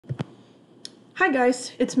Hi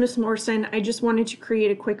guys, it's Miss Morrison. I just wanted to create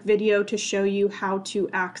a quick video to show you how to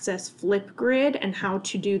access FlipGrid and how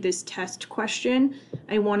to do this test question.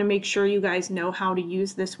 I want to make sure you guys know how to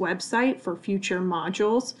use this website for future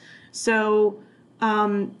modules. So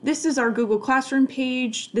this is our Google Classroom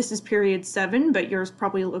page. This is period 7, but yours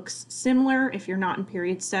probably looks similar if you're not in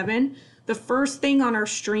period 7. The first thing on our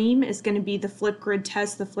stream is going to be the FlipGrid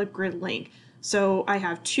test, the FlipGrid link. So I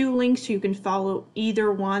have 2 links. You can follow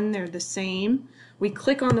either one. They're the same. We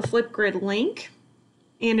click on the FlipGrid link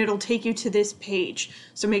and it'll take you to this page.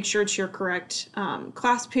 So make sure it's your correct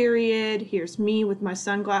class period. Here's me with my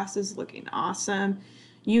sunglasses looking awesome.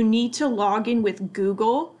 You need to log in with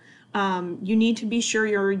Google. You need to be sure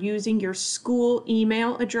you're using your school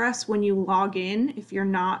email address when you log in. If you're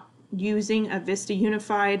not using a Vista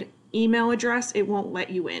Unified email address, it won't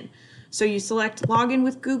let you in. So you select login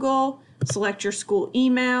with Google, select your school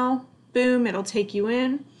email, boom, it'll take you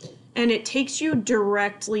in, and it takes you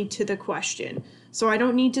directly to the question. So I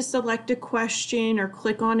don't need to select a question or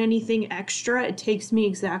click on anything extra. It takes me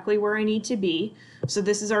exactly where I need to be. So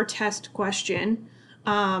this is our test question.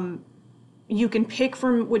 You can pick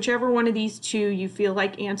from whichever one of these 2 you feel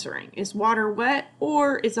like answering. Is water wet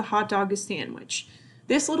or is a hot dog a sandwich?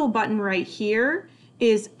 This little button right here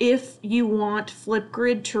is if you want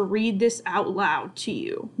FlipGrid to read this out loud to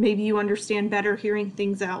you. Maybe you understand better hearing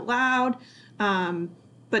things out loud,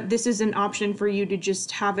 but this is an option for you to just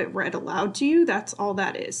have it read aloud to you. That's all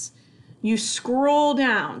that is. You scroll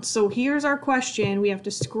down. So here's our question. We have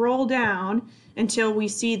to scroll down until we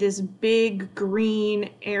see this big green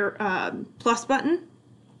plus button.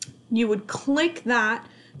 You would click that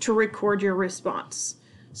to record your response.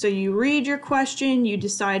 So you read your question, you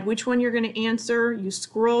decide which one you're going to answer, you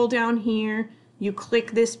scroll down here, you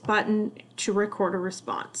click this button to record a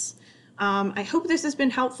response. I hope this has been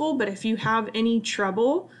helpful, but if you have any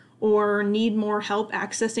trouble or need more help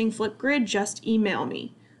accessing FlipGrid, just email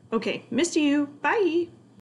me. Okay, miss you. Bye.